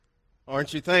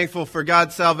Aren't you thankful for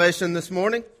God's salvation this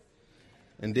morning?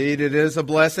 Indeed, it is a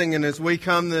blessing, and as we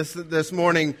come this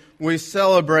morning, we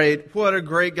celebrate what a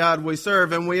great God we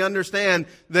serve, and we understand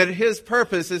that His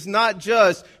purpose is not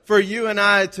just for you and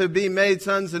I to be made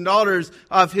sons and daughters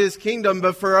of His kingdom,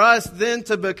 but for us then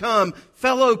to become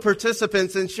fellow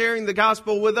participants in sharing the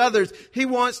gospel with others. He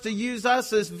wants to use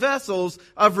us as vessels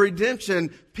of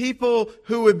redemption, people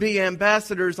who would be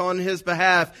ambassadors on His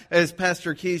behalf, as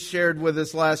Pastor Keith shared with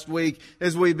us last week.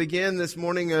 As we began this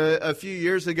morning a few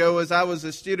years ago, as I was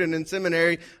a student in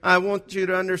seminary, I want you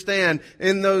to understand,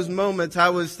 in those moments I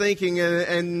was thinking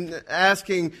and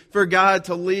asking for God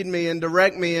to lead me and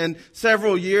direct me. And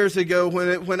several years ago,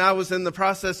 when I was in the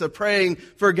process of praying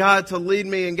for God to lead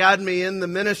me and guide me in the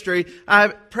ministry, I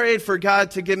prayed for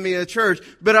God to give me a church.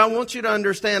 But I want you to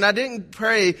understand, I didn't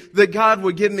pray that God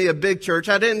would give me a big church.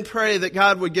 I didn't pray that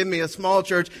God would give me a small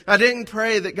church. I didn't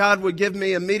pray that God would give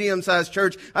me a medium-sized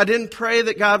church. I didn't pray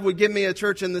that God would give me a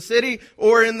church in the city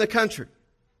or in the country.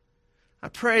 I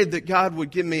prayed that God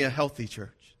would give me a healthy church.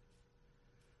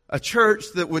 A church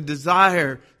that would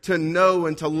desire to know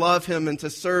and to love Him and to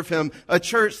serve Him. A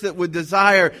church that would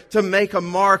desire to make a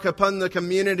mark upon the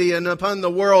community and upon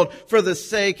the world for the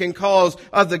sake and cause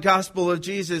of the gospel of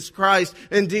Jesus Christ.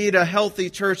 Indeed, a healthy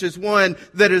church is one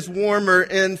that is warmer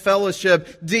in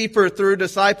fellowship, deeper through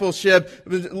discipleship,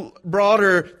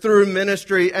 broader through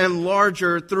ministry, and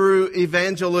larger through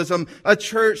evangelism. A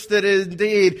church that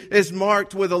indeed is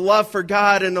marked with a love for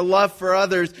God and a love for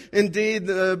others. Indeed,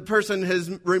 the person has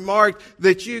remarked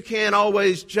that you can't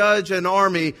always judge an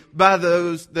army by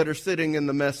those that are sitting in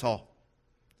the mess hall.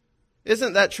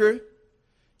 Isn't that true?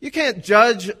 You can't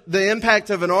judge the impact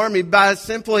of an army by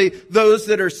simply those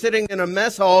that are sitting in a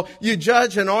mess hall. You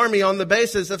judge an army on the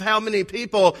basis of how many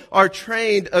people are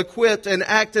trained, equipped, and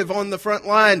active on the front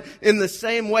line. In the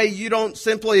same way, you don't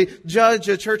simply judge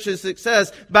a church's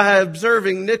success by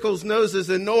observing nickels, noses,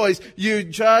 and noise. You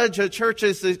judge a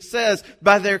church's success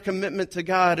by their commitment to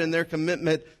God and their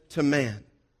commitment to man.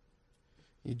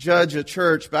 You judge a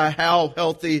church by how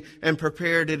healthy and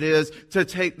prepared it is to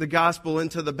take the gospel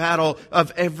into the battle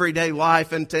of everyday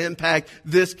life and to impact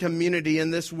this community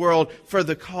and this world for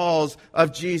the cause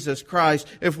of Jesus Christ.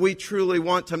 If we truly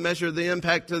want to measure the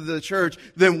impact of the church,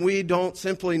 then we don't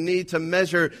simply need to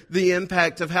measure the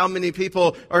impact of how many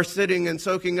people are sitting and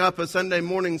soaking up a Sunday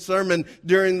morning sermon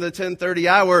during the 10:30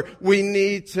 hour. We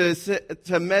need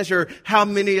to measure how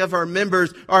many of our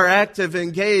members are active,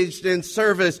 engaged in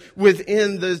service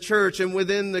within the church and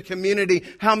within the community.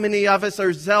 How many of us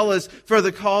are zealous for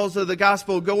the cause of the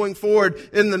gospel going forward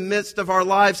in the midst of our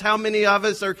lives? How many of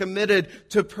us are committed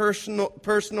to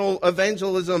personal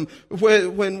evangelism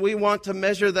when we want to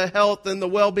measure the health and the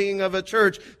well-being of a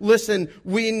church? Listen,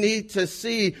 we need to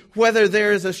see whether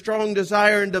there is a strong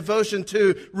desire and devotion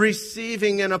to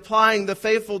receiving and applying the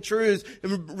faithful truths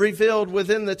revealed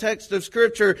within the text of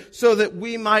Scripture, so that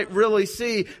we might really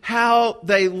see how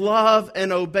they love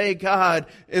and obey God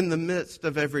in the midst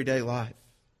of everyday life.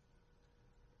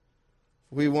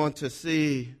 We want to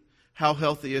see how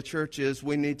healthy a church is.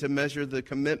 We need to measure the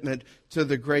commitment to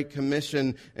the Great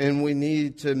Commission, and we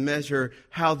need to measure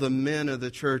how the men of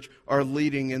the church are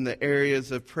leading in the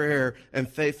areas of prayer and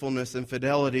faithfulness and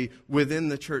fidelity within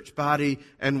the church body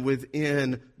and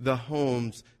within the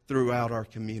homes throughout our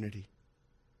community.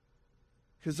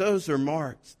 Because those are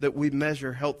marks that we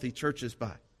measure healthy churches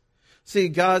by. See,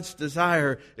 God's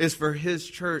desire is for His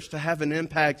church to have an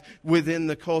impact within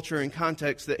the culture and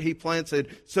context that He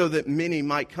planted, so that many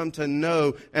might come to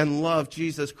know and love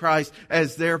Jesus Christ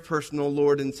as their personal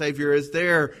Lord and Savior, as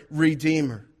their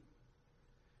Redeemer.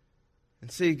 And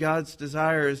see, God's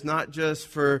desire is not just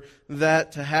for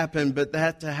that to happen, but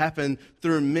that to happen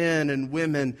through men and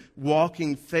women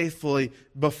walking faithfully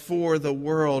before the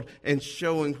world and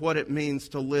showing what it means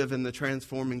to live in the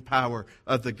transforming power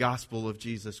of the gospel of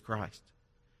Jesus Christ.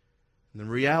 And the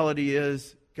reality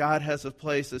is, God has a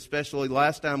place, especially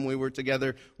last time we were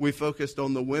together, we focused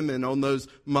on the women, on those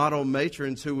model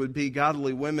matrons who would be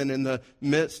godly women in the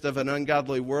midst of an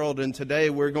ungodly world. And today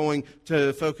we're going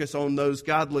to focus on those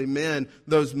godly men,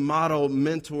 those model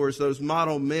mentors, those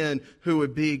model men who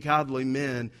would be godly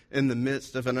men in the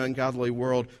midst of an ungodly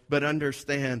world. But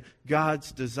understand,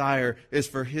 God's desire is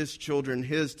for His children,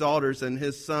 His daughters, and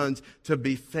His sons to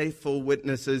be faithful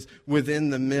witnesses within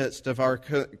the midst of our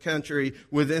country,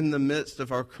 within the midst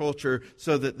of our culture,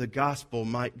 so that the gospel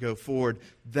might go forward.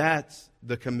 That's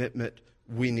the commitment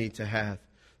we need to have.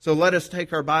 So let us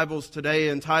take our Bibles today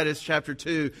in Titus chapter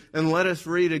 2 and let us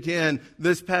read again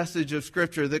this passage of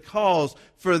Scripture that calls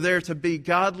for there to be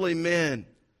godly men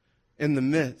in the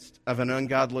midst of an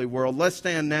ungodly world. Let's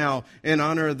stand now in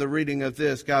honor of the reading of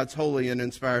this, God's holy and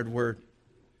inspired word.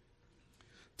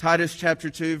 Titus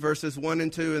chapter 2, verses 1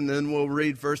 and 2, and then we'll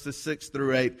read verses 6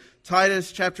 through 8.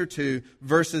 Titus chapter 2,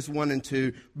 verses 1 and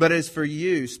 2. But as for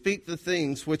you, speak the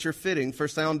things which are fitting for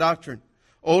sound doctrine.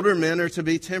 Older men are to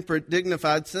be temperate,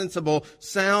 dignified, sensible,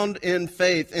 sound in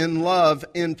faith, in love,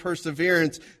 in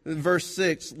perseverance. Verse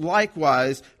 6,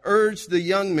 likewise, urge the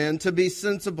young men to be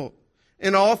sensible.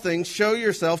 In all things, show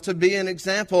yourself to be an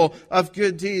example of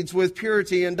good deeds with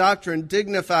purity and doctrine,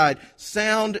 dignified,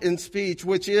 sound in speech,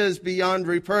 which is beyond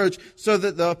reproach, so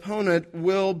that the opponent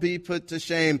will be put to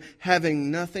shame, having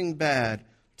nothing bad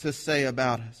to say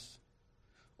about us.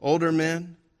 Older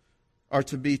men are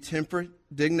to be temperate,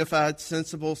 dignified,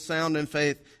 sensible, sound in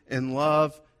faith, in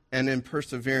love, and in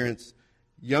perseverance.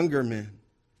 Younger men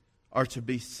are to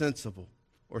be sensible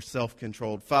or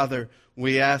self-controlled. Father,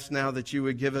 we ask now that you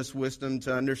would give us wisdom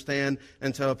to understand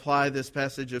and to apply this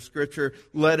passage of Scripture.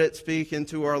 Let it speak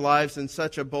into our lives in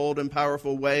such a bold and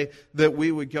powerful way that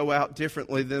we would go out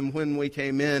differently than when we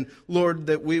came in. Lord,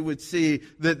 that we would see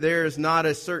that there is not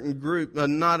a certain group,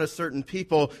 not a certain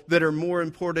people that are more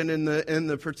important in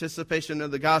the participation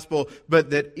of the gospel,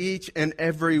 but that each and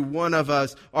every one of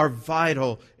us are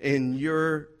vital in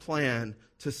your plan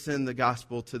to send the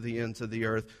gospel to the ends of the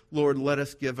earth. Lord, let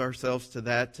us give ourselves to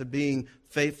that, to being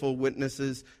faithful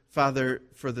witnesses, Father,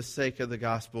 for the sake of the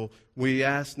gospel. We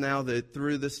ask now that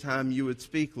through this time you would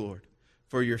speak, Lord,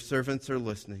 for your servants are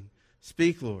listening.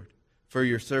 Speak, Lord, for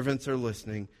your servants are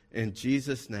listening. In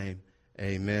Jesus' name,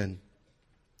 amen.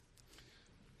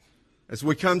 As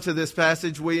we come to this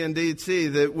passage, we indeed see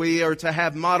that we are to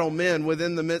have model men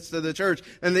within the midst of the church.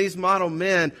 And these model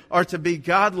men are to be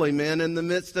godly men in the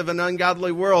midst of an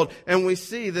ungodly world. And we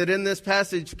see that in this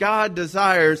passage, God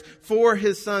desires for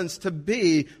His sons to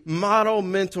be model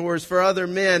mentors for other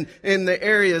men in the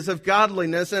areas of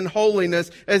godliness and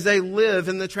holiness as they live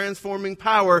in the transforming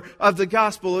power of the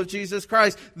gospel of Jesus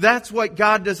Christ. That's what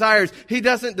God desires. He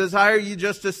doesn't desire you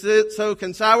just to sit, soak,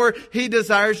 and sour. He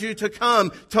desires you to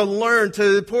come, to learn,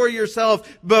 to pour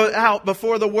yourself out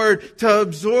before the Word, to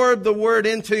absorb the Word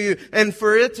into you, and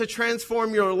for it to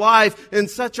transform your life in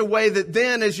such a way that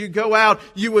then as you go out,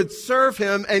 you would serve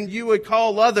Him and you would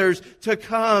call others to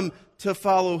come to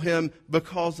follow Him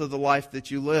because of the life that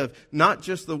you live. Not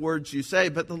just the words you say,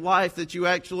 but the life that you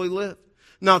actually live.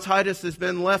 Now Titus has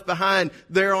been left behind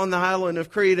there on the island of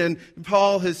Crete, and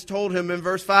Paul has told him in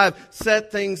verse 5,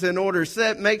 set things in order.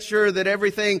 Make sure that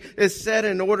everything is set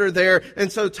in order there.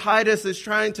 And so Titus is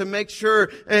trying to make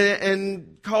sure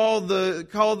and call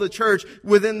the church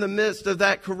within the midst of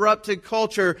that corrupted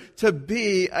culture to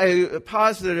be a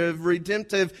positive,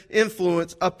 redemptive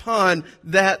influence upon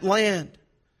that land.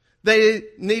 They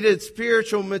needed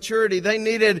spiritual maturity. They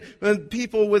needed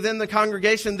people within the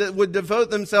congregation that would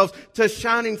devote themselves to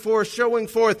showing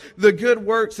forth the good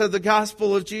works of the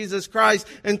gospel of Jesus Christ.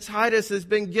 And Titus has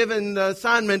been given the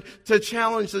assignment to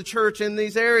challenge the church in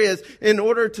these areas. In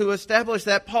order to establish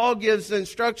that, Paul gives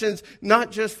instructions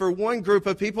not just for one group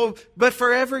of people, but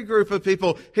for every group of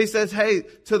people. He says, hey,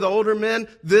 to the older men,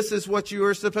 this is what you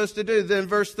are supposed to do. Then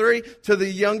verse 3, to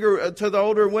the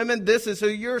older women, this is who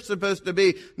you're supposed to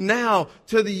be. Now,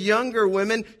 to the younger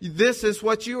women, this is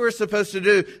what you are supposed to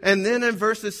do. And then in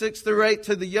verses 6 through 8,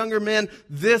 to the younger men,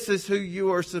 this is who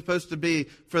you are supposed to be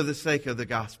for the sake of the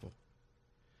gospel.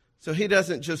 So he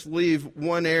doesn't just leave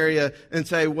one area and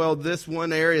say, well, this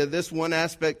one area, this one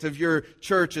aspect of your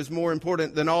church is more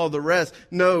important than all the rest.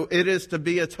 No, it is to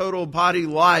be a total body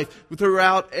life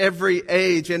throughout every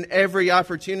age and every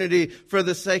opportunity for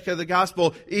the sake of the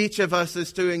gospel. Each of us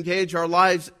is to engage our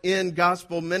lives in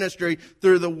gospel ministry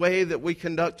through the way that we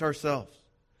conduct ourselves.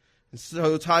 And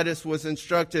so Titus was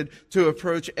instructed to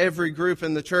approach every group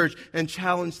in the church and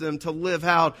challenge them to live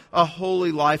out a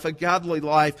holy life, a godly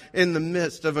life in the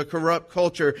midst of a corrupt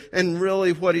culture. And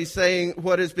really what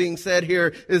is being said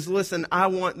here is, listen, I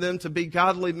want them to be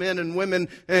godly men and women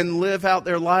and live out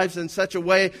their lives in such a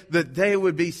way that they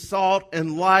would be salt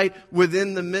and light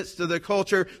within the midst of the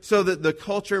culture, so that the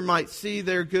culture might see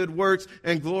their good works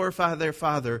and glorify their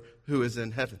Father who is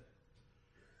in heaven.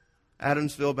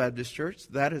 Adamsville Baptist Church,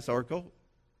 that is our goal.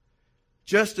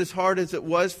 Just as hard as it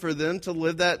was for them to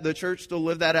live that, the church to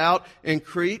live that out in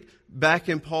Crete back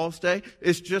in Paul's day,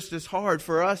 it's just as hard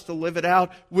for us to live it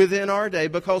out within our day,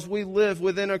 because we live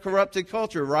within a corrupted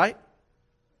culture, right?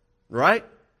 Right?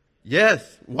 Yes.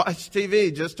 Watch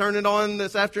TV. Just turn it on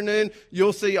this afternoon.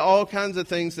 You'll see all kinds of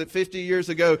things that 50 years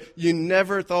ago you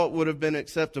never thought would have been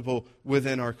acceptable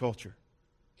within our culture.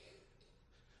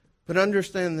 But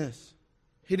understand this.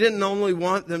 He didn't only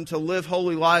want them to live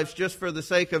holy lives just for the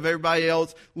sake of everybody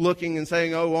else looking and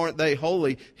saying, oh, aren't they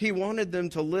holy? He wanted them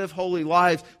to live holy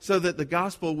lives so that the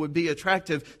gospel would be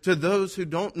attractive to those who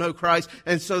don't know Christ,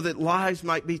 and so that lives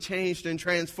might be changed and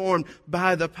transformed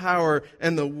by the power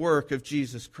and the work of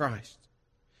Jesus Christ.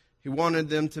 He wanted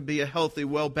them to be a healthy,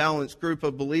 well-balanced group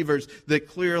of believers that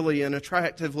clearly and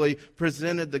attractively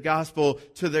presented the gospel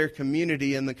to their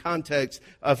community in the context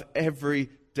of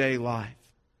everyday life.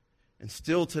 And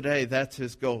still today, that's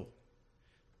His goal.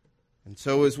 And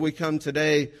so as we come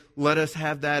today, let us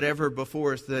have that ever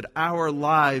before us, that our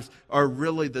lives are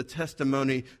really the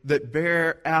testimony that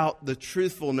bear out the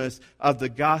truthfulness of the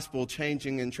gospel,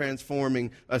 changing and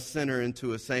transforming a sinner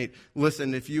into a saint.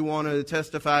 Listen, if you want to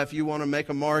testify, if you want to make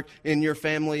a mark in your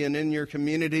family and in your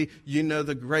community, you know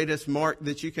the greatest mark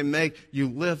that you can make. You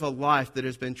live a life that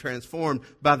has been transformed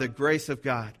by the grace of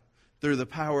God through the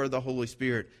power of the Holy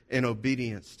Spirit in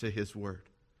obedience to His Word.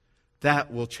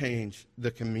 That will change the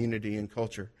community and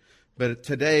culture. But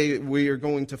today we are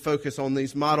going to focus on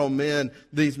these model men,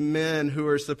 these men who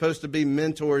are supposed to be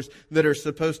mentors, that are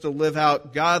supposed to live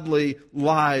out godly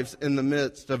lives in the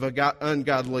midst of an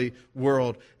ungodly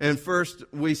world. And first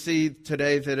we see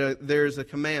today that there is a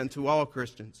command to all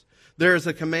Christians. There is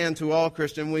a command to all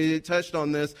Christians. We touched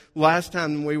on this last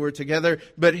time we were together,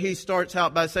 but he starts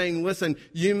out by saying, listen,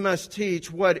 you must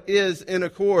teach what is in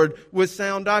accord with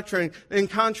sound doctrine. In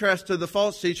contrast to the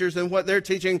false teachers and what they're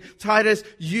teaching, Titus,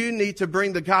 you need to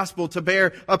bring the gospel to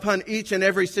bear upon each and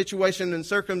every situation and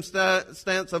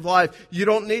circumstance of life. You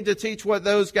don't need to teach what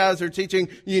those guys are teaching.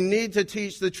 You need to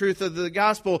teach the truth of the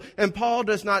gospel. And Paul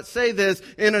does not say this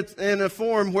in a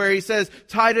form where he says,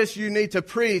 Titus, you need to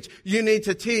preach, you need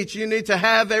to teach, you need to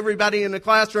have everybody in the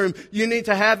classroom. You need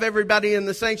to have everybody in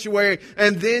the sanctuary.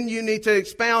 And then you need to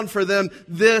expound for them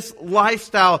this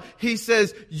lifestyle. He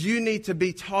says you need to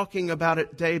be talking about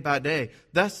it day by day.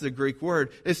 That's the Greek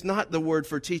word. It's not the word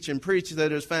for teach and preach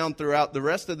that is found throughout the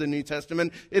rest of the New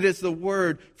Testament. It is the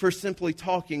word for simply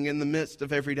talking in the midst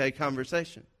of everyday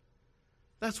conversation.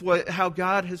 That's how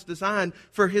God has designed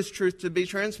for His truth to be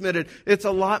transmitted. It's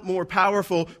a lot more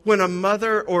powerful when a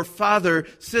mother or father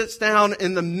sits down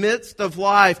in the midst of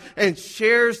life and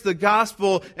shares the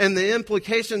gospel and the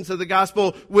implications of the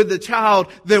gospel with the child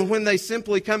than when they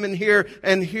simply come in here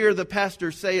and hear the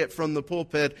pastor say it from the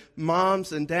pulpit.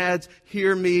 Moms and dads,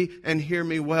 hear me and hear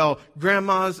me well.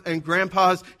 Grandmas and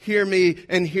grandpas, hear me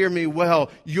and hear me well.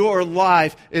 Your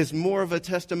life is more of a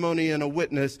testimony and a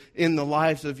witness in the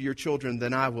lives of your children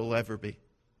than I will ever be,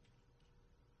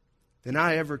 than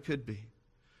I ever could be,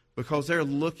 because they're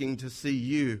looking to see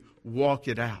you walk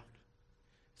it out.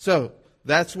 So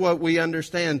that's what we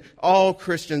understand. All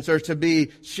Christians are to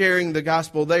be sharing the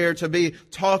gospel. They are to be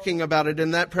talking about it.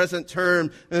 And that present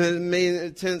term,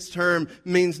 tense term,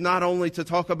 means not only to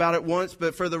talk about it once,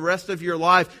 but for the rest of your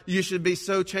life, you should be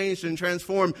so changed and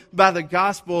transformed by the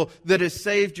gospel that has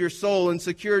saved your soul and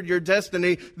secured your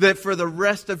destiny, that for the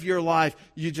rest of your life,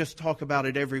 you just talk about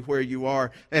it everywhere you are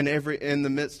and in the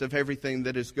midst of everything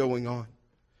that is going on.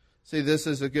 See, this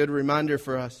is a good reminder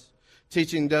for us.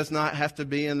 Teaching does not have to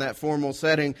be in that formal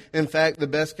setting. In fact, the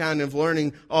best kind of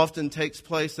learning often takes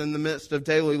place in the midst of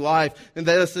daily life. And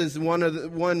this is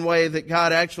one way that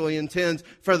God actually intends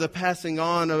for the passing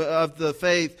on of the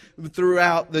faith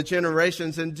throughout the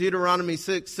generations. In Deuteronomy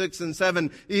 6 and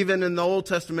 7, even in the Old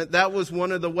Testament, that was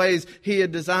one of the ways He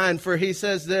had designed. For He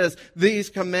says this, these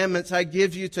commandments I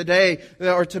give you today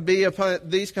are to be upon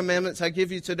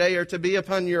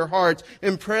your hearts.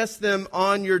 Impress them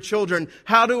on your children.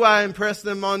 How do I impress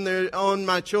them on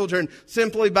my children?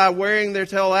 Simply by wearing their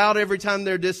tail out every time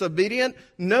they're disobedient?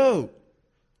 No.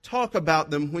 Talk about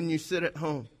them when you sit at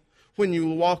home, when you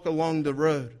walk along the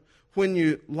road, when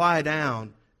you lie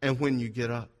down, and when you get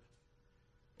up.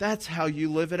 That's how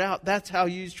you live it out. That's how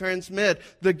you transmit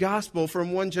the gospel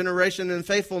from one generation and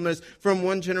faithfulness from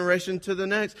one generation to the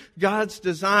next. God's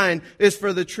design is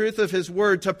for the truth of His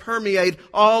Word to permeate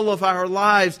all of our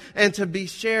lives and to be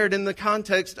shared in the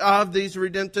context of these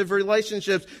redemptive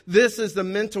relationships. This is the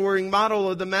mentoring model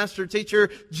of the master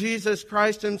teacher, Jesus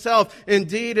Christ Himself.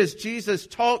 Indeed, as Jesus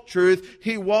taught truth,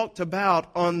 He walked about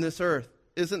on this earth.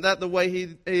 Isn't that the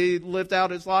way He lived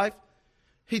out His life?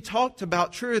 He talked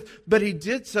about truth, but He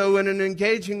did so in an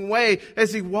engaging way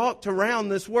as He walked around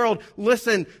this world.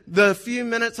 Listen, the few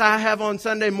minutes I have on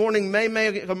Sunday morning may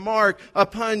make a mark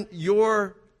upon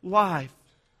your life.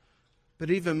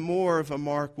 But even more of a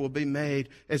mark will be made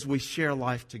as we share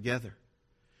life together.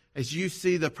 as you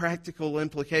see the practical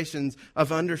implications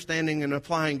of understanding and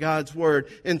applying God's Word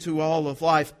into all of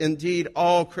life. Indeed,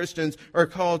 all Christians are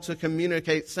called to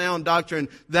communicate sound doctrine,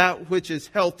 that which is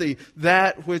healthy,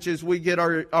 that which is, we get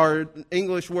our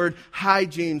English word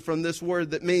hygiene from this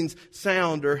word that means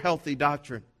sound or healthy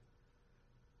doctrine.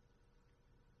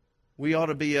 We ought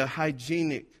to be a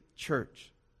hygienic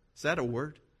church. Is that a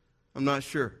word? I'm not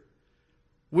sure.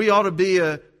 We ought to be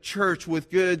a church with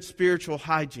good spiritual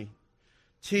hygiene,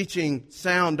 teaching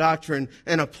sound doctrine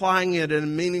and applying it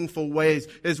in meaningful ways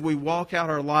as we walk out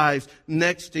our lives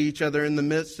next to each other in the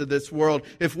midst of this world.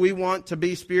 If we want to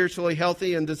be spiritually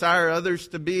healthy and desire others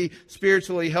to be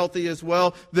spiritually healthy as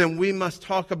well, then we must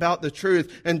talk about the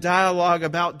truth and dialogue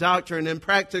about doctrine in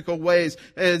practical ways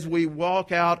as we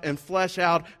walk out and flesh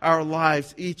out our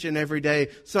lives each and every day.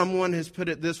 Someone has put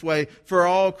it this way: for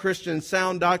all Christians,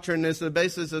 sound doctrine is the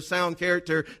basis of sound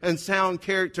character, and sound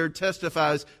character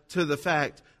testifies to the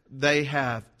fact they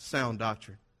have sound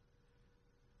doctrine.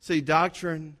 See,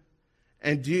 doctrine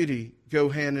and duty go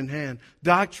hand in hand.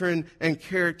 Doctrine and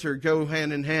character go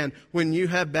hand in hand. When you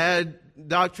have bad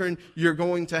doctrine, you're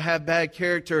going to have bad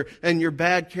character, and your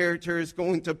bad character is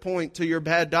going to point to your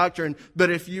bad doctrine. But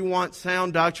if you want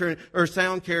sound doctrine or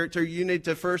sound character, you need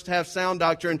to first have sound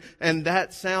doctrine, and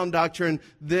that sound doctrine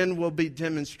then will be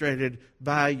demonstrated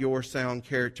by your sound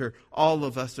character. All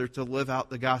of us are to live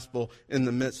out the gospel in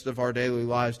the midst of our daily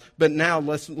lives. But now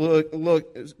let's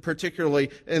look particularly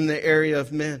in the area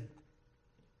of men.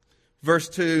 Verse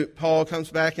 2, Paul comes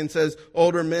back and says,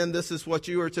 older men, this is what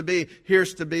you are to be.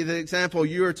 Here's to be the example.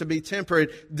 You are to be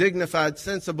temperate, dignified,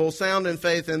 sensible, sound in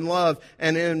faith, in love,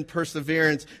 and in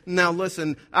perseverance. Now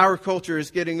listen, our culture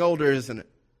is getting older, isn't it?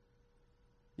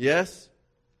 Yes?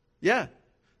 Yeah.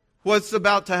 What's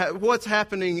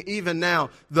happening even now?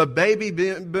 The baby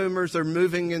boomers are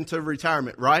moving into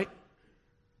retirement, right?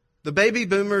 The baby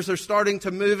boomers are starting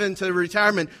to move into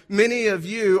retirement. Many of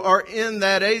you are in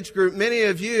that age group. Many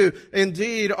of you,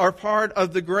 indeed, are part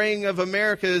of the graying of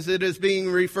America, as it is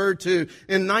being referred to.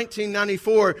 In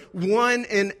 1994, 1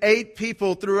 in 8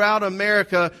 people throughout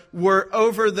America were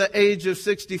over the age of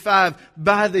 65.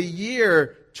 By the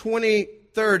year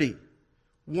 2030,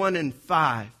 1 in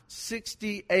 5,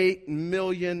 68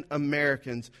 million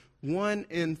Americans, 1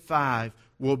 in 5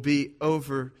 will be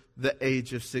over the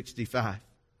age of 65.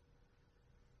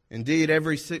 Indeed,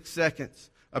 every 6 seconds,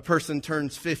 a person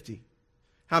turns 50.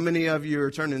 How many of you are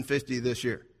turning 50 this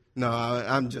year? No,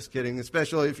 I'm just kidding,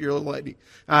 especially if you're a lady.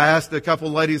 I asked a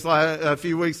couple ladies a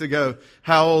few weeks ago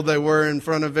how old they were in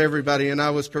front of everybody, and I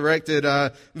was corrected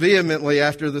vehemently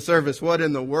after the service. What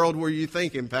in the world were you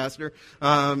thinking, Pastor?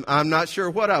 I'm not sure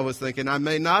what I was thinking. I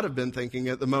may not have been thinking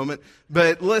at the moment.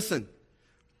 But listen,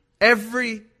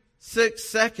 every 6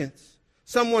 seconds,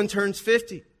 someone turns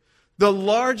 50. The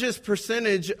largest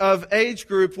percentage of age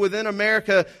group within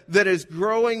America that is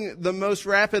growing the most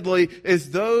rapidly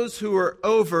is those who are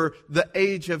over the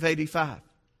age of 85.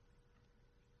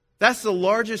 That's the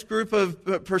largest group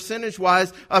of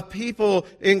percentage-wise of people,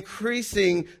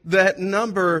 increasing that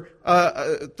number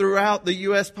throughout the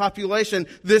U.S. population.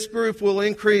 This group will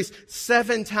increase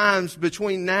 7 times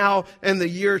between now and the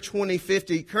year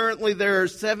 2050. Currently, there are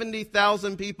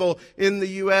 70,000 people in the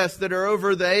U.S. that are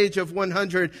over the age of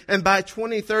 100, and by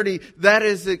 2030, that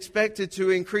is expected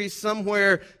to increase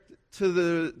somewhere to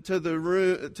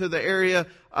the area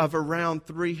of around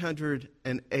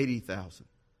 380,000.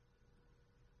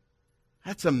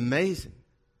 That's amazing.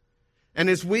 And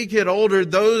as we get older,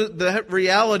 that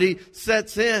reality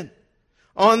sets in.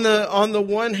 On the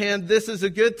one hand, this is a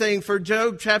good thing. For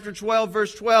Job chapter 12,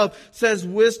 verse 12 says,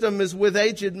 wisdom is with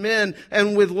aged men,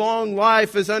 and with long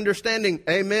life is understanding.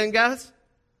 Amen, guys?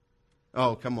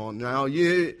 Oh, come on now.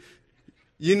 You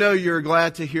know you're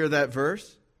glad to hear that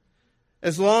verse.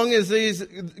 As long as these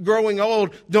growing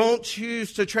old don't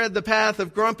choose to tread the path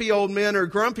of grumpy old men or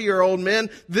grumpier old men,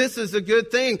 this is a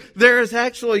good thing. There is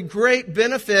actually great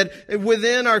benefit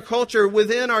within our culture,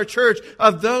 within our church,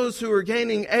 of those who are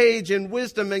gaining age and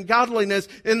wisdom and godliness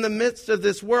in the midst of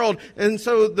this world. And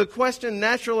so the question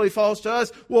naturally falls to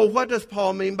us, well, what does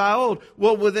Paul mean by old?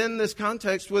 Well, within this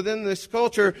context, within this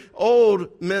culture,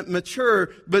 old meant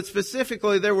mature, but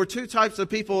specifically there were 2 types of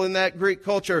people in that Greek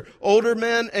culture, older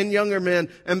men and younger men.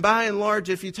 And by and large,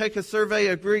 if you take a survey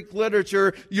of Greek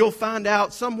literature, you'll find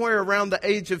out somewhere around the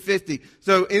age of 50.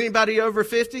 So anybody over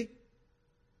 50?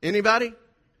 Anybody?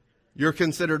 You're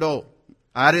considered old.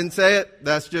 I didn't say it.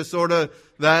 That's just sort of,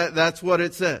 that's what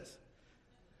it says.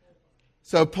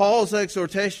 So Paul's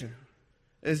exhortation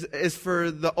is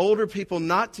for the older people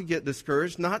not to get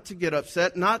discouraged, not to get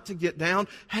upset, not to get down.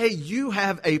 Hey, you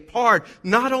have a part,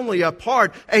 not only a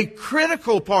part, a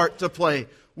critical part to play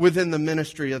within the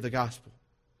ministry of the gospel.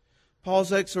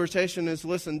 Paul's exhortation is,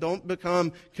 listen, don't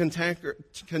become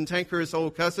cantankerous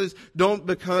old cusses. Don't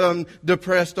become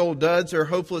depressed old duds or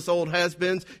hopeless old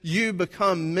has-beens. You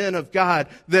become men of God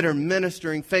that are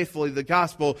ministering faithfully the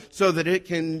gospel so that it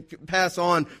can pass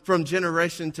on from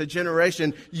generation to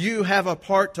generation. You have a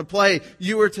part to play.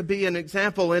 You are to be an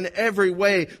example in every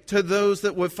way to those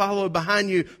that would follow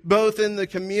behind you, both in the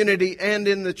community and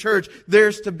in the church.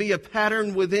 There's to be a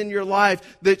pattern within your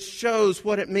life that shows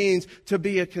what it means to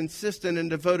be a consistent and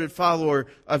devoted follower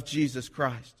of Jesus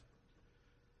Christ.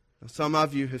 Now, some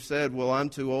of you have said, well, I'm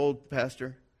too old,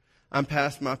 Pastor. I'm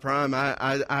past my prime.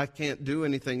 I can't do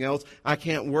anything else. I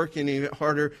can't work any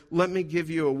harder. Let me give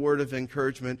you a word of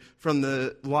encouragement from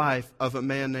the life of a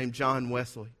man named John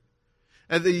Wesley.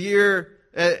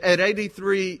 At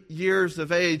 83 years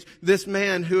of age, this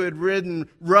man who had ridden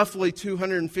roughly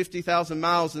 250,000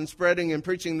 miles and spreading and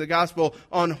preaching the gospel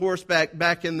on horseback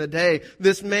back in the day,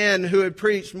 this man who had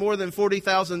preached more than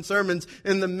 40,000 sermons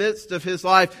in the midst of his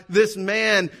life, this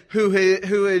man who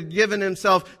had given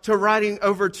himself to writing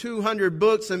over 200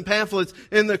 books and pamphlets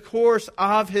in the course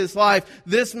of his life,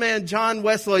 this man, John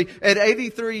Wesley, at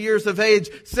 83 years of age,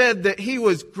 said that he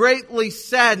was greatly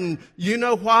saddened. You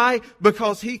know why?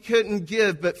 Because he couldn't give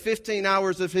but 15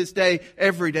 hours of his day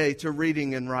every day to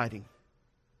reading and writing.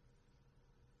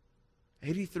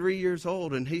 83 years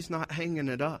old, and he's not hanging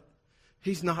it up.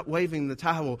 He's not waving the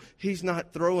towel. He's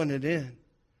not throwing it in.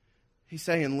 He's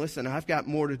saying, listen, I've got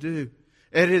more to do.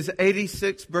 At his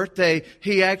 86th birthday,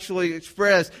 he actually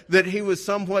expressed that he was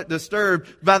somewhat disturbed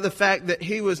by the fact that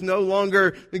he was no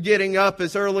longer getting up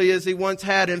as early as he once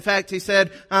had. In fact, he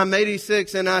said, I'm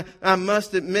 86 and I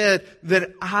must admit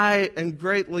that I am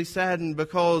greatly saddened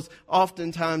because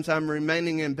oftentimes I'm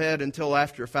remaining in bed until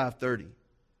after 5:30.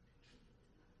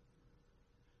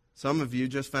 Some of you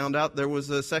just found out there was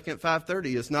a second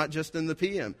 5:30. It's not just in the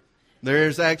PM.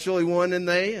 There's actually one in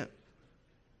the AM.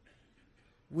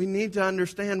 We need to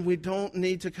understand we don't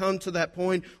need to come to that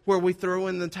point where we throw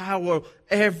in the towel.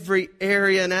 Every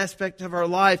area and aspect of our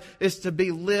life is to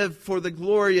be lived for the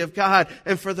glory of God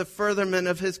and for the furtherment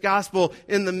of His gospel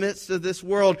in the midst of this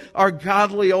world. Our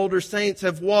godly older saints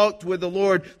have walked with the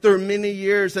Lord through many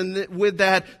years, and with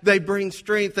that they bring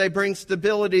strength, they bring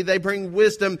stability, they bring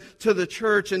wisdom to the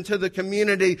church and to the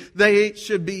community. They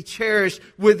should be cherished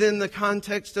within the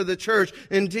context of the church.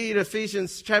 Indeed,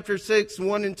 Ephesians chapter 6,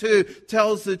 1 and 2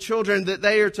 tells the children that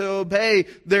they are to obey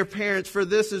their parents, for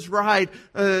this is right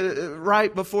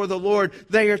before the Lord.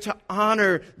 They are to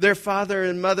honor their father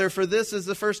and mother, for this is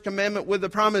the first commandment with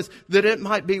the promise that it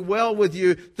might be well with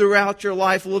you throughout your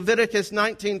life. Leviticus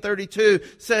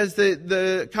 19:32 says that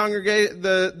the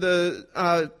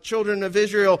children of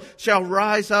Israel shall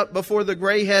rise up before the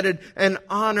gray-headed and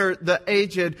honor the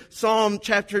aged. Psalm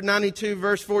chapter 92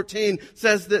 verse 14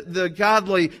 says that the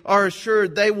godly are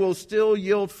assured they will still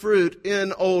yield fruit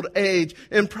in old age.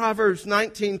 In Proverbs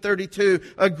 19:32,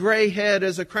 a gray head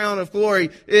is a crown of glory.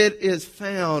 It is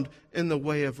found in the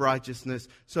way of righteousness.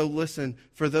 So listen,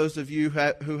 for those of you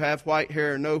who have white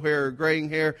hair, no hair, or graying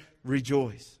hair,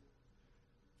 rejoice.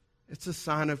 It's a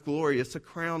sign of glory. It's a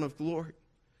crown of glory.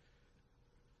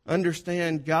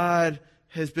 Understand, God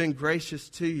has been gracious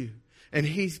to you. And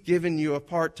He's given you a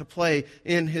part to play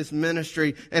in His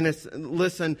ministry. And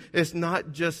it's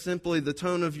not just simply the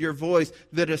tone of your voice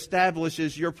that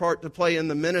establishes your part to play in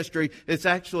the ministry. It's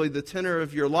actually the tenor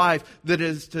of your life that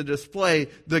is to display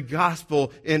the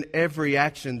gospel in every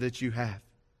action that you have.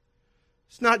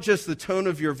 It's not just the tone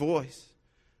of your voice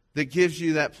that gives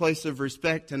you that place of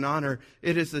respect and honor.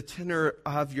 It is the tenor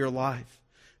of your life.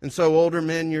 And so, older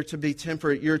men, you're to be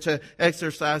temperate. You're to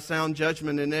exercise sound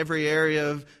judgment in every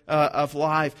area of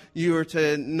life. You are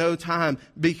to no time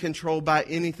be controlled by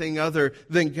anything other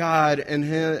than God and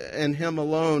Him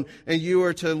alone. And you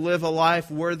are to live a life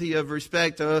worthy of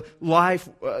respect, a life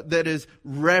that is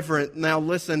reverent. Now,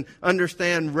 listen,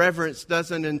 understand, reverence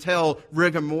doesn't entail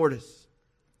rigor mortis.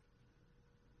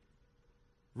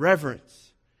 Reverence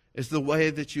is the way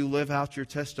that you live out your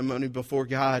testimony before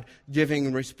God,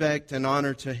 giving respect and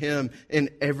honor to Him in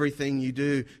everything you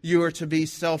do. You are to be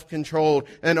self-controlled.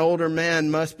 An older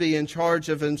man must be in charge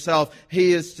of himself.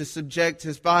 He is to subject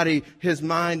his body, his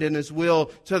mind, and his will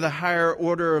to the higher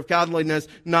order of godliness,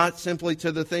 not simply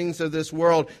to the things of this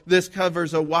world. This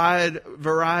covers a wide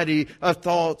variety of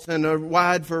thoughts and a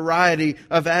wide variety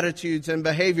of attitudes and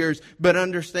behaviors. But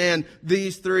understand,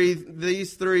 these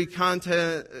three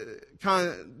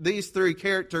these three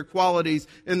character qualities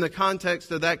in the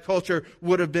context of that culture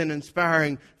would have been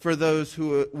inspiring for those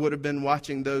who would have been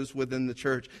watching those within the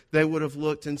church. They would have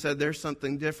looked and said, there's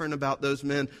something different about those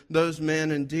men. Those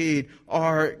men indeed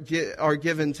are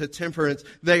given to temperance.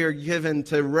 They are given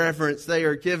to reverence. They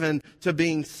are given to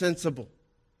being sensible.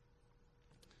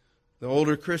 The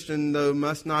older Christian, though,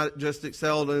 must not just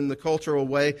excel in the cultural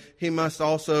way. He must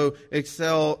also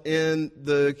excel in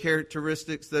the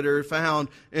characteristics that are found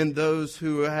in those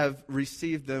who have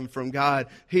received them from God.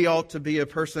 He ought to be a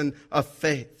person of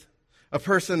faith. A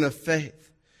person of faith.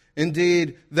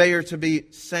 Indeed, they are to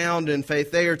be sound in faith.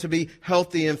 They are to be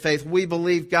healthy in faith. We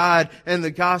believe God and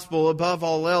the gospel above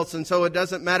all else. And so it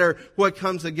doesn't matter what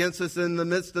comes against us in the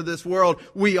midst of this world.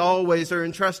 We always are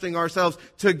entrusting ourselves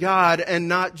to God and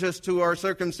not just to our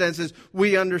circumstances.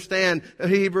 We understand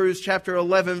Hebrews chapter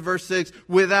 11 verse 6,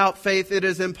 without faith it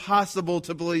is impossible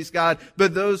to please God.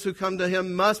 But those who come to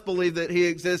Him must believe that He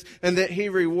exists and that He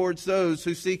rewards those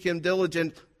who seek Him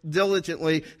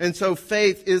diligently. And so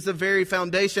faith is the very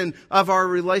foundation of our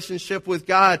relationship with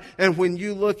God. And when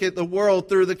you look at the world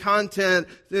through the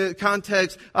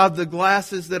context of the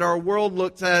glasses that our world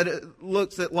looks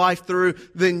at life through,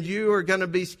 then you are going to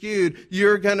be skewed.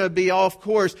 You're going to be off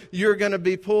course. You're going to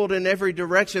be pulled in every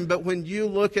direction. But when you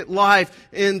look at life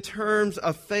in terms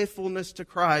of faithfulness to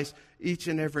Christ, each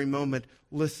and every moment,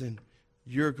 listen,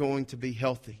 you're going to be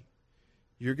healthy.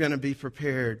 You're going to be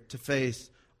prepared to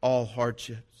face all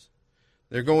hardships.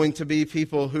 They're going to be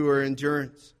people who are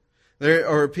endurance. There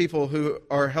are people who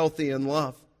are healthy in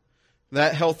love.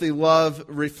 That healthy love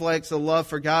reflects a love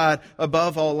for God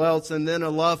above all else, and then a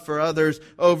love for others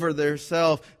over their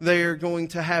self. They are going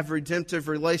to have redemptive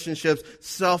relationships,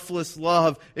 selfless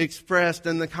love expressed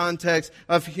in the context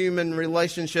of human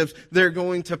relationships. They're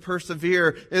going to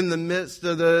persevere in the midst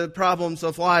of the problems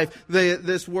of life.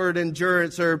 This word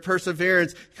endurance or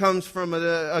perseverance comes from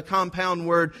a compound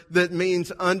word that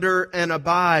means under and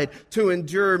abide. To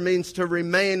endure means to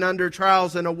remain under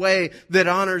trials in a way that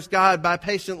honors God by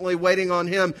patiently waiting on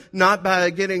Him, not by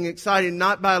getting excited,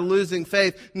 not by losing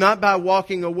faith, not by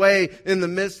walking away in the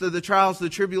midst of the trials, the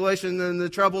tribulations, and the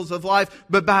troubles of life,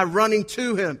 but by running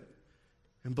to Him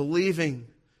and believing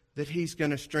that He's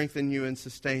going to strengthen you and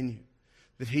sustain you,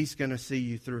 that He's going to see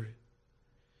you through.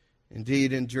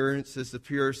 Indeed, endurance is the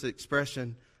purest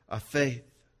expression of faith.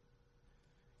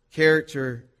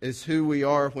 Character is who we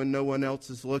are when no one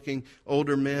else is looking.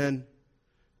 Older men,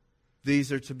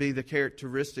 these are to be the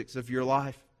characteristics of your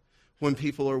life when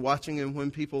people are watching and when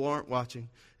people aren't watching.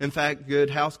 In fact, Good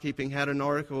Housekeeping had an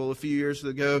article a few years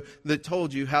ago that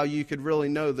told you how you could really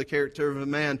know the character of a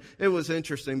man. It was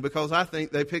interesting because I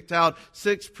think they picked out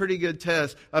 6 pretty good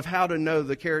tests of how to know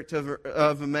the character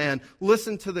of a man.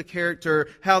 Listen to the character,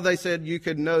 how they said you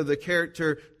could know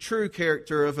the true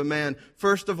character of a man.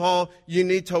 First of all, you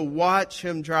need to watch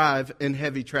him drive in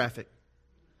heavy traffic.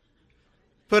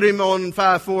 Put him on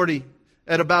 540.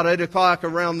 At about 8 o'clock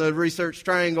around the Research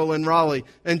Triangle in Raleigh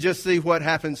and just see what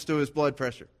happens to his blood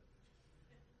pressure.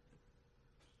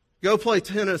 Go play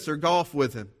tennis or golf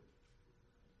with him.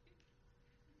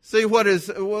 See what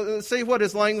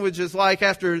his language is like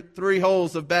after 3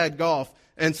 holes of bad golf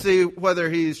and see whether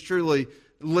he's truly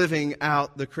living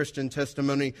out the Christian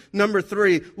testimony. Number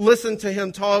 3, listen to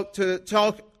him talk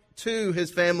to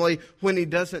his family when he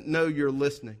doesn't know you're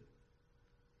listening.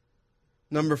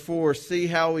 Number 4, see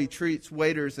how he treats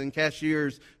waiters and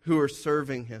cashiers who are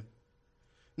serving him.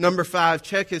 Number 5,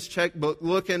 check his checkbook,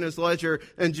 look in his ledger,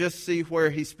 and just see where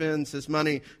he spends his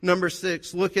money. Number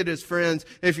 6, look at his friends.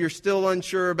 If you're still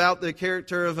unsure about the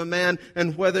character of a man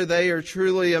and whether they are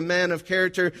truly a man of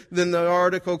character, then the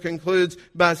article concludes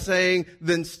by saying,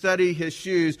 then study his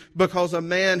shoes, because a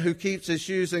man who keeps his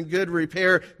shoes in good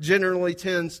repair generally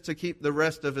tends to keep the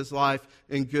rest of his life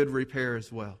in good repair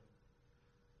as well.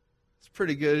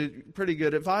 Pretty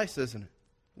good advice, isn't it?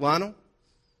 Lionel?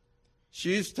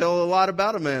 Shoes tell a lot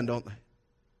about a man, don't they?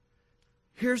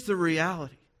 Here's the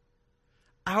reality.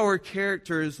 Our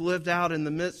character is lived out in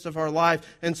the midst of our life.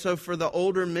 And so for the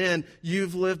older men,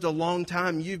 you've lived a long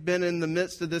time. You've been in the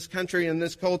midst of this country and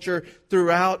this culture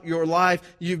throughout your life.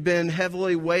 You've been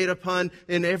heavily weighed upon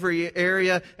in every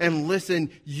area. And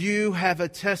listen, you have a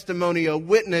testimony, a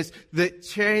witness that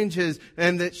changes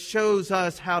and that shows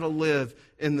us how to live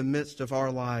in the midst of our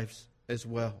lives as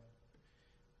well.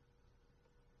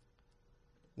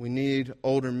 We need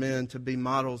older men to be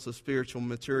models of spiritual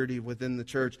maturity within the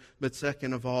church. But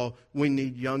second of all, we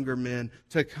need younger men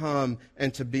to come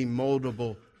and to be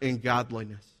moldable in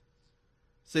godliness.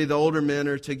 See, the older men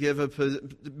are to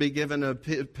be given a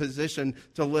position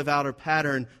to live out a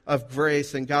pattern of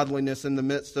grace and godliness in the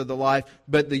midst of the life,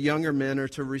 but the younger men are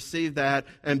to receive that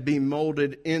and be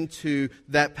molded into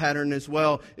that pattern as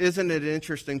well. Isn't it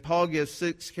interesting? Paul gives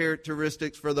 6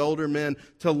 characteristics for the older men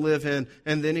to live in,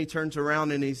 and then he turns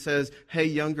around and he says, hey,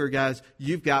 younger guys,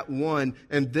 you've got one,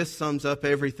 and this sums up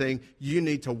everything. You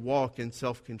need to walk in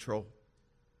self-control.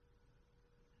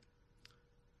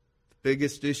 The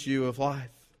biggest issue of life.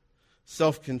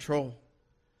 Self-control.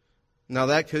 Now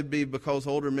that could be because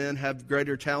older men have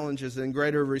greater challenges and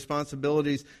greater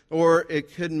responsibilities, or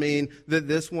it could mean that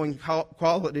this one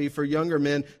quality for younger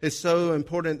men is so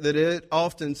important that it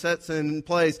often sets in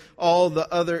place all the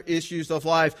other issues of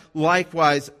life.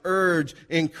 Likewise, urge,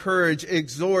 encourage,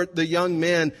 exhort the young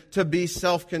men to be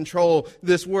self-control.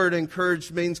 This word encourage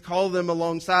means call them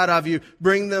alongside of you,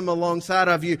 bring them alongside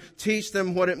of you, teach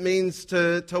them what it means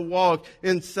to walk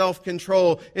in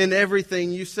self-control in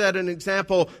everything. You set an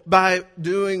example by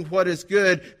doing what is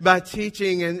good, by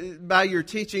teaching, and by your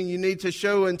teaching you need to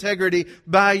show integrity.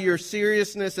 By your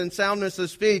seriousness and soundness of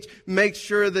speech, make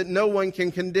sure that no one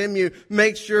can condemn you.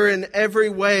 Make sure in every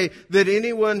way that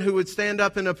anyone who would stand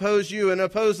up and oppose you and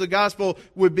oppose the gospel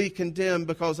would be condemned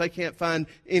because they can't find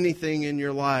anything in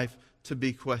your life to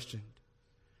be questioned.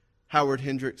 Howard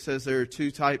Hendricks says there are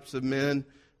 2 types of men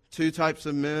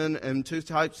and 2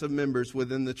 types of members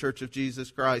within the Church of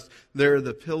Jesus Christ. There are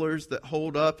the pillars that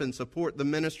hold up and support the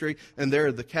ministry, and there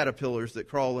are the caterpillars that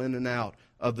crawl in and out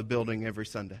of the building every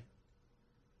Sunday.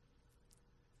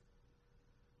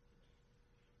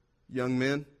 Young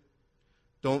men,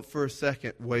 don't for a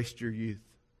second waste your youth.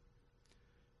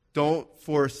 Don't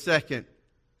for a second,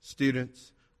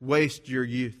 students, waste your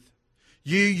youth.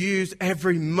 You use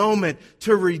every moment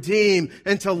to redeem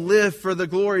and to live for the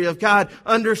glory of God.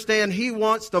 Understand, He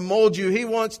wants to mold you. He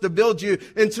wants to build you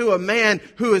into a man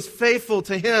who is faithful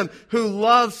to Him, who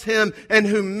loves Him, and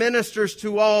who ministers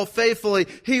to all faithfully.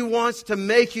 He wants to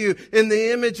make you in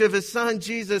the image of His Son,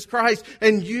 Jesus Christ.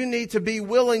 And you need to be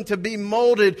willing to be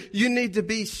molded. You need to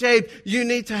be shaped. You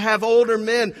need to have older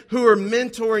men who are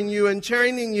mentoring you and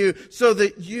training you so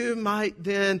that you might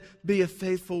then be a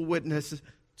faithful witness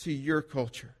to your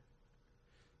culture,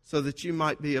 so that you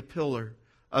might be a pillar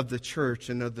of the church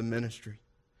and of the ministry.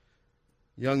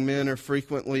 Young men are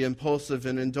frequently impulsive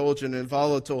and indulgent and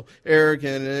volatile,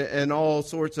 arrogant, and all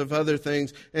sorts of other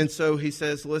things. And so he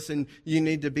says, listen, you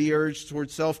need to be urged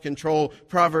towards self-control.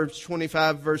 Proverbs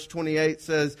 25 verse 28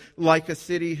 says, like a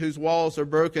city whose walls are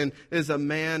broken is a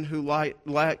man who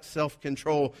lacks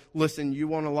self-control. Listen, you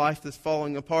want a life that's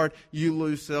falling apart, you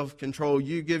lose self-control.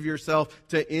 You give yourself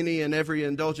to any and every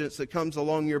indulgence that comes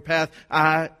along your path.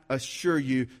 I assure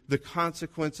you, the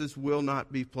consequences will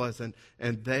not be pleasant,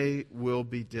 and they will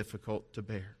be difficult to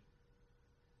bear.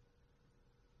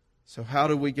 So how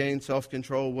do we gain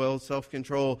self-control? Well,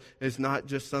 self-control is not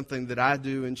just something that I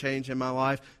do and change in my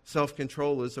life.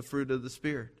 Self-control is a fruit of the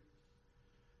Spirit.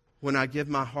 When I give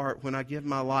my heart, when I give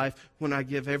my life, when I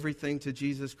give everything to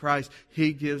Jesus Christ,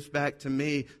 He gives back to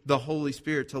me the Holy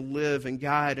Spirit to live and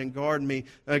guide and guard me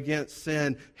against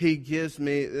sin.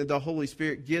 The Holy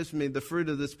Spirit gives me the fruit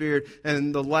of the Spirit.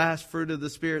 And the last fruit of the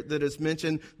Spirit that is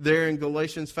mentioned there in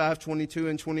Galatians 5:22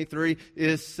 and 23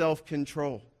 is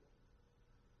self-control.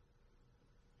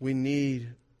 We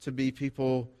need to be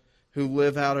people who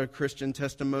live out a Christian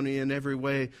testimony in every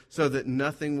way so that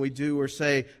nothing we do or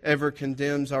say ever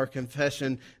condemns our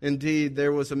confession. Indeed,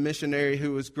 there was a missionary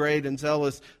who was great and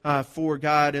zealous for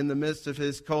God in the midst of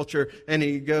his culture, and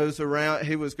he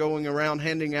was going around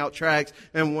handing out tracts,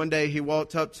 and one day he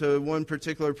walked up to one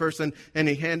particular person and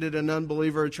he handed an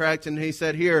unbeliever a tract, and he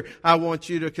said, here, I want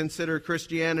you to consider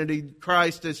Christianity.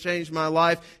 Christ has changed my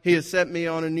life. He has set me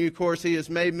on a new course. He has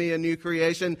made me a new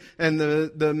creation. And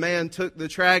the man took the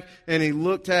tract and he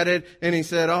looked at it and he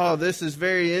said, oh, this is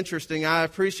very interesting. I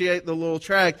appreciate the little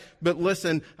tract, but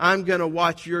listen, I'm going to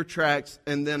watch your tracts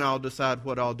and then I'll decide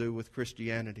what I'll do with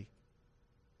Christianity.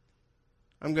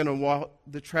 I'm going to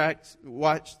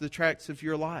watch the tracts of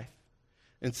your life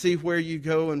and see where you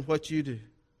go and what you do.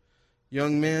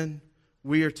 Young men,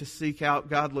 we are to seek out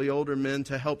godly older men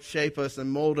to help shape us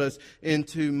and mold us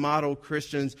into model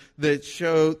Christians that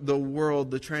show the world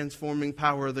the transforming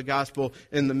power of the gospel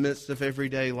in the midst of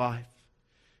everyday life.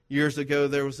 Years ago,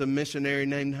 there was a missionary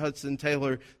named Hudson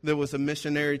Taylor that was a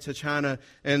missionary to China.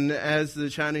 And as the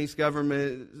Chinese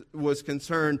government was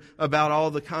concerned about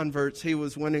all the converts he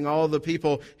was winning, all the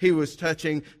people he was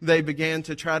touching, they began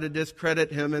to try to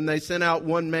discredit him. And they sent out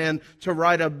one man to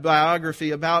write a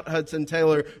biography about Hudson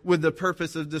Taylor with the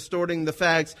purpose of distorting the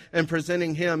facts and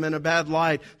presenting him in a bad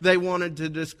light. They wanted to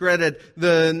discredit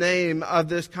the name of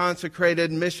this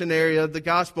consecrated missionary of the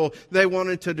gospel. They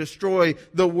wanted to destroy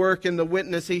the work and the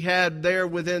witness he had there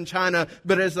within China.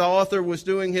 But as the author was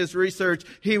doing his research,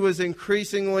 he was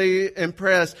increasingly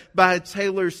impressed by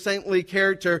Taylor's saintly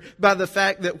character, by the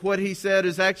fact that what he said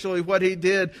is actually what he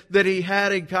did, that he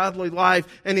had a godly life,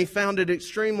 and he found it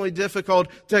extremely difficult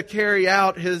to carry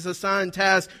out his assigned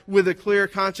task with a clear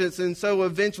conscience. And so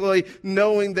eventually,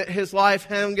 knowing that his life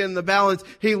hung in the balance,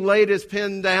 he laid his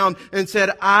pen down and said,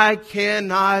 I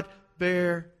cannot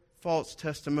bear false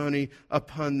testimony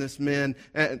upon this man,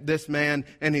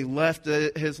 and he left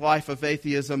his life of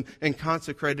atheism and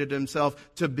consecrated himself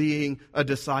to being a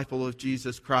disciple of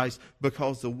Jesus Christ,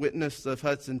 because the witness of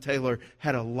Hudson Taylor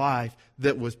had a life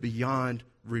that was beyond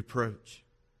reproach.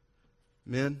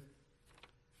 Men,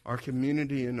 our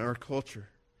community and our culture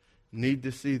need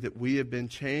to see that we have been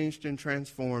changed and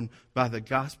transformed by the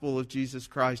gospel of Jesus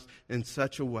Christ in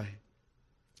such a way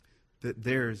that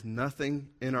there is nothing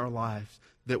in our lives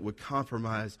that would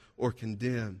compromise or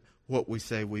condemn what we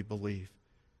say we believe.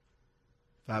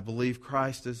 If I believe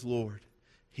Christ is Lord,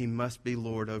 He must be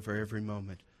Lord over every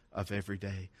moment of every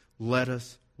day. Let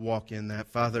us walk in that.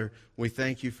 Father, we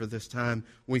thank You for this time.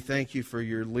 We thank You for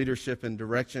Your leadership and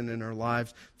direction in our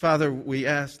lives. Father, we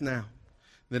ask now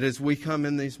that as we come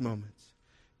in these moments,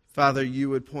 Father,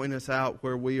 You would point us out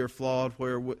where we are flawed,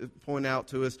 point out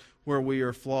to us where we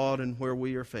are flawed and where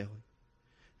we are failing.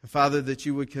 And Father, that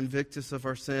You would convict us of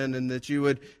our sin, and that You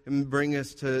would bring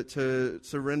us to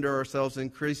surrender ourselves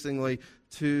increasingly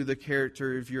to the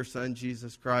character of Your Son,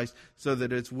 Jesus Christ, so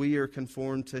that as we are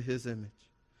conformed to His image,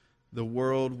 the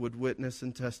world would witness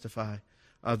and testify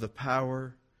of the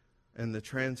power and the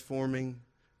transforming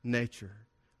nature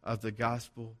of the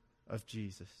gospel of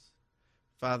Jesus.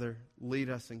 Father,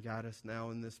 lead us and guide us now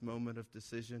in this moment of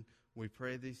decision. We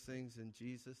pray these things in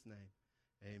Jesus' name.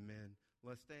 Amen.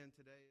 Let's stand today.